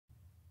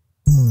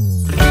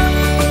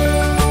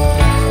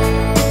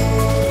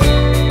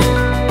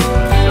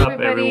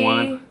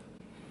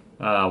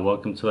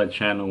Welcome to our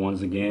channel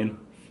once again.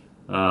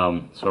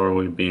 Sorry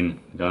we've been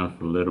gone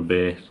for a little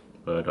bit,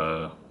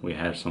 but we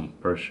had some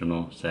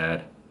personal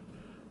sad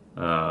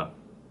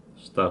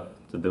stuff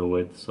to deal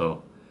with,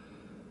 so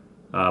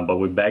but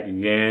we're back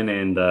again,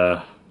 and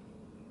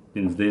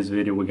in this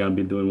video we're gonna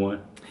be doing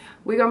what?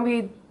 We're gonna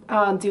be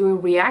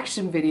doing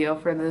reaction video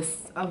for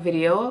this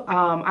video.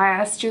 I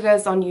asked you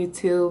guys on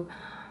YouTube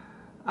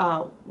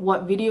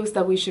what videos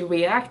that we should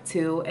react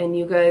to, and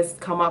you guys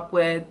come up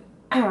with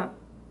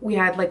we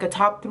had like a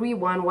top 3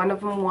 one. One of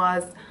them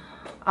was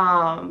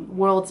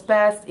World's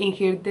Best,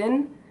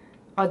 Enkh-Erdene,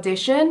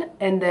 Audition,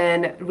 and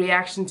then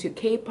reaction to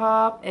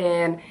K-pop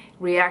and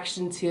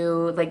reaction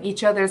to like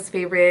each other's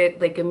favorite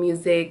like a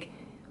music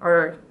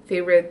or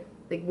favorite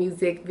like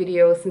music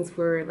video since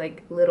we're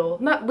like little,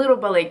 not little,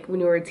 but like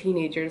when we were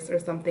teenagers or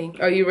something.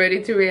 Are you ready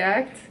to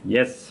react?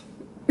 Yes.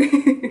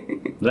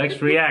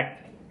 Let's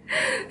react.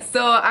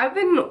 So I've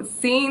been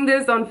seeing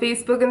this on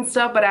Facebook and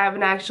stuff, but I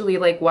haven't actually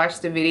like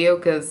watched the video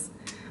because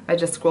I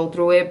just scrolled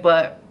through it,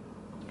 but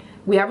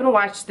we haven't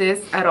watched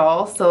this at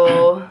all,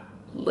 so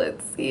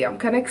let's see. I'm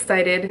kind of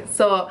excited.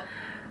 So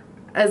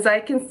as I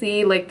can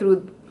see like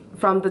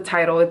from the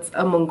title, it's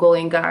a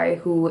Mongolian guy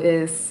who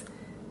is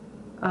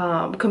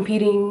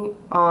competing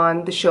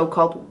on the show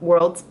called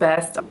World's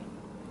Best.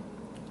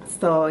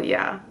 So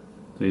yeah.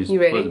 So he's you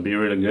ready? supposed to be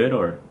really good,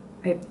 or?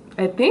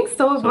 I think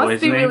so. It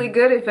must be really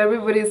good if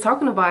everybody's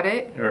talking about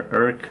it.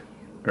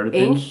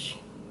 Enkh-Erdene?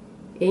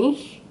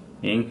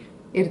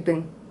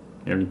 Enkh-Erdene.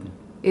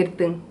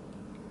 Erdene.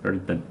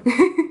 Erdene.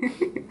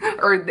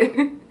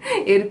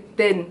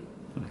 Erdene.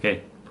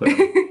 Okay.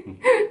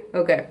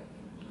 Okay.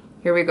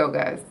 Here we go,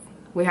 guys.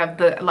 We have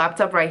the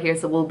laptop right here,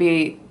 so we'll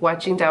be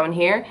watching down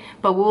here,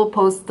 but we'll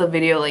post the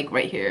video like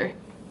right here.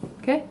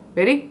 Okay,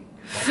 ready?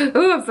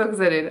 Oh, I'm so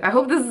excited. I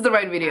hope this is the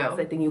right video.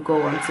 I think you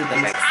go on to the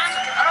next.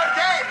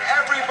 Again,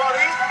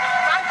 everybody,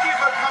 thank you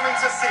for coming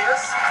to see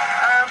us.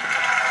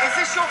 Is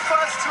this your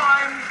first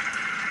time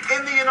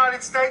in the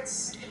United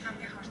States?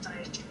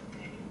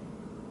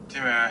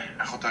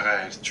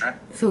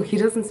 So he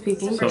doesn't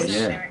speak English. So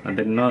yeah, I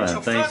didn't know that.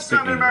 It's your first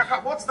time in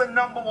America. What's the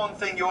 #1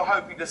 thing you're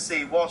hoping to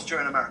see whilst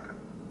you're in America?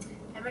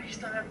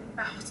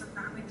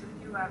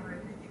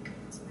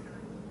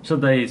 So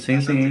they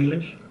sing in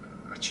English?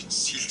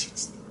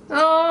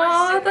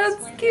 Oh,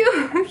 that's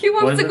cute. He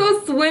wants to go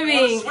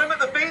swimming. Swim at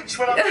the beach?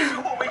 Well, I'm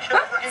sure we can.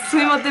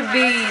 Swim at the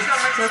beach.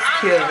 That's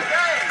cute.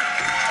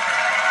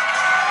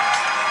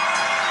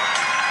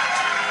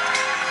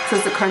 So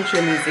it's the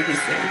country music he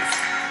sings.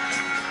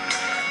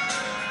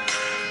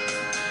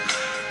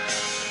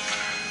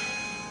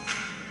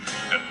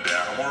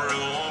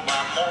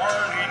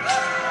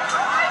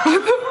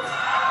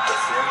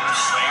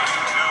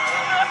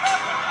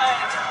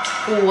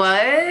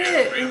 What? Is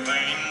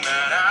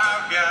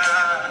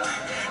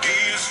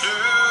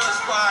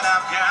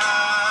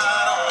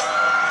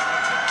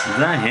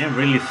that him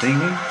really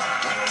singing?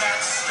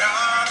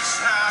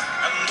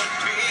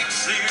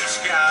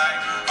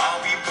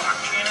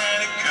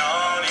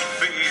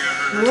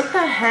 What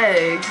the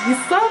heck? He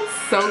sounds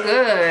so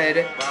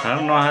good. I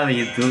don't know how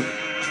he does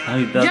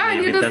yeah, it if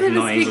he he doesn't doesn't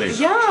know speak. English.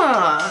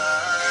 Yeah.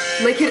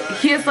 Like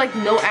he has like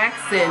no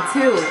accent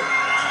too.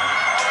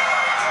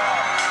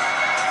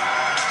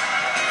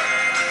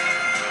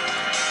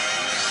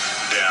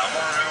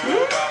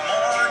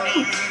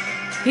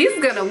 He's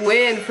gonna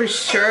win for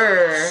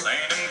sure. Does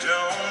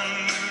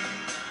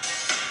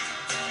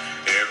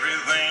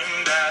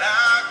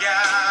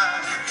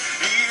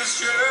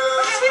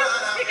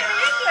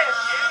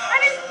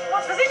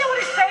he know what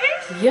he's saying?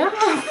 Yeah.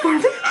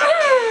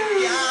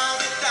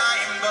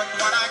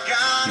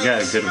 You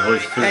got a good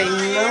voice too. I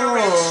know.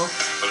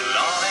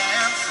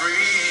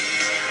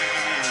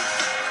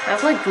 I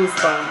have like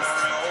goosebumps.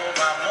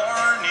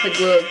 Like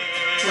look,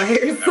 my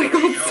hair is like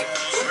all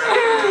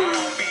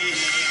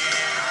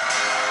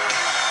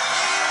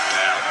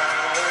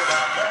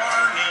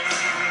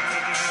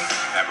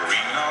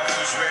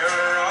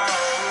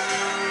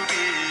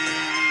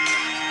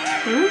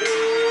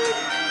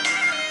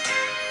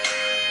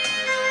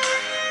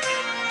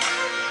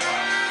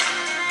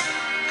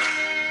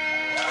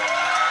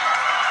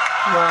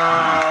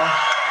Wow.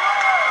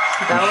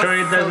 You sure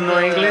he doesn't know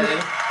English?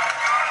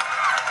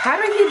 How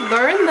did he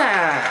learn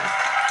that?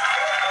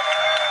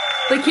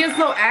 Like he has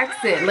no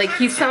accent. Like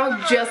he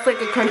sounds just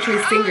like a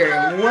country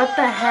singer. What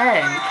the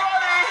heck?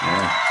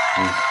 Yeah,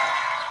 he's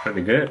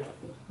pretty good.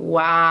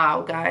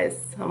 Wow,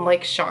 guys. I'm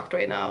like shocked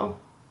right now.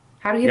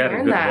 How did he learn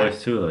that? He got a good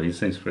voice too though. He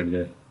sings pretty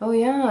good. Oh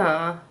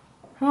yeah.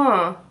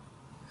 Huh.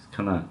 It's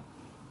kinda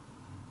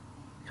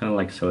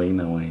like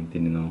Selena when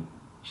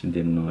she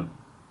didn't know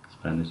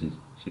Spanish.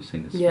 She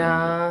sings Spanish.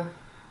 Yeah.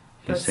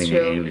 He's singing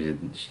true.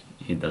 English.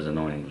 He doesn't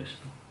know English.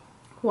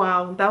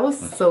 Wow, that was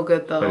so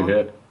good though. Pretty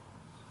good.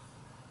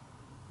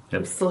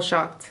 Yep. I'm still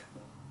shocked.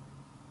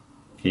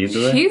 Can you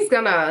do it? He's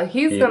gonna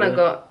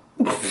go.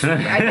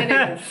 I can't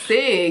even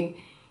sing.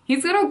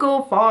 He's gonna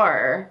go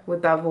far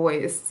with that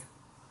voice.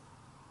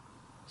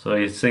 So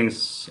he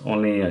sings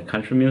only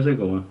country music,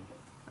 or what?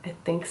 I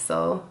think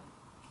so.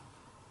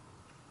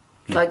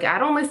 Like, I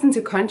don't listen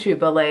to country,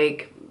 but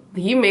like,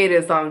 he made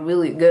it sound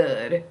really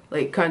good.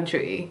 Like,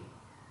 country.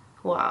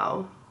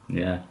 Wow.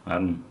 Yeah, I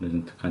don't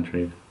listen to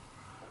country.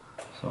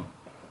 So.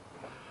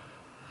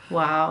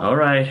 Wow.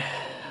 Alright.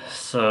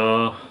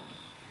 So,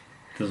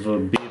 this will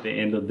be the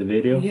end of the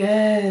video.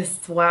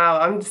 Yes. Wow.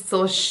 I'm just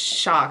so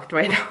shocked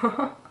right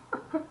now.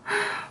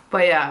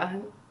 But yeah.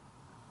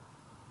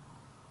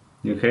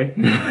 You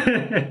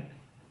okay?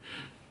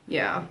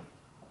 Yeah.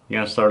 You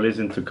gonna start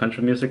listening to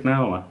country music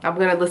now? Or? I'm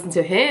gonna listen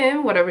to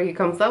him, whatever he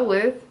comes up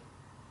with.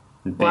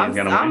 Well,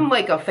 I'm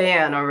like a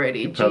fan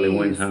already. You probably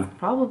win, huh?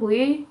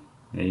 Probably.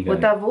 Yeah, you got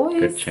with that voice.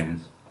 Good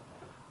chance.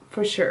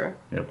 For sure.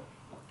 Yep.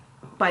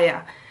 But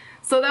yeah.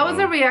 So that was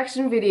a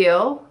reaction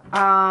video.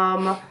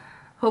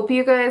 Hope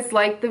you guys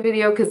liked the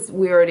video because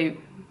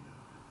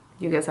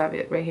you guys have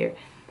it right here.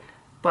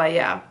 But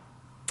yeah.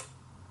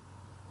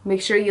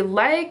 Make sure you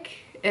like.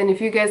 And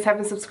if you guys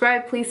haven't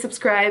subscribed, please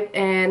subscribe,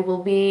 and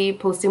we'll be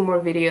posting more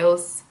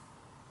videos.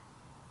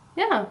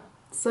 Yeah.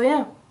 So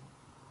yeah.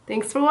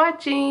 Thanks for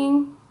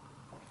watching.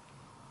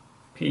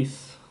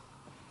 Peace.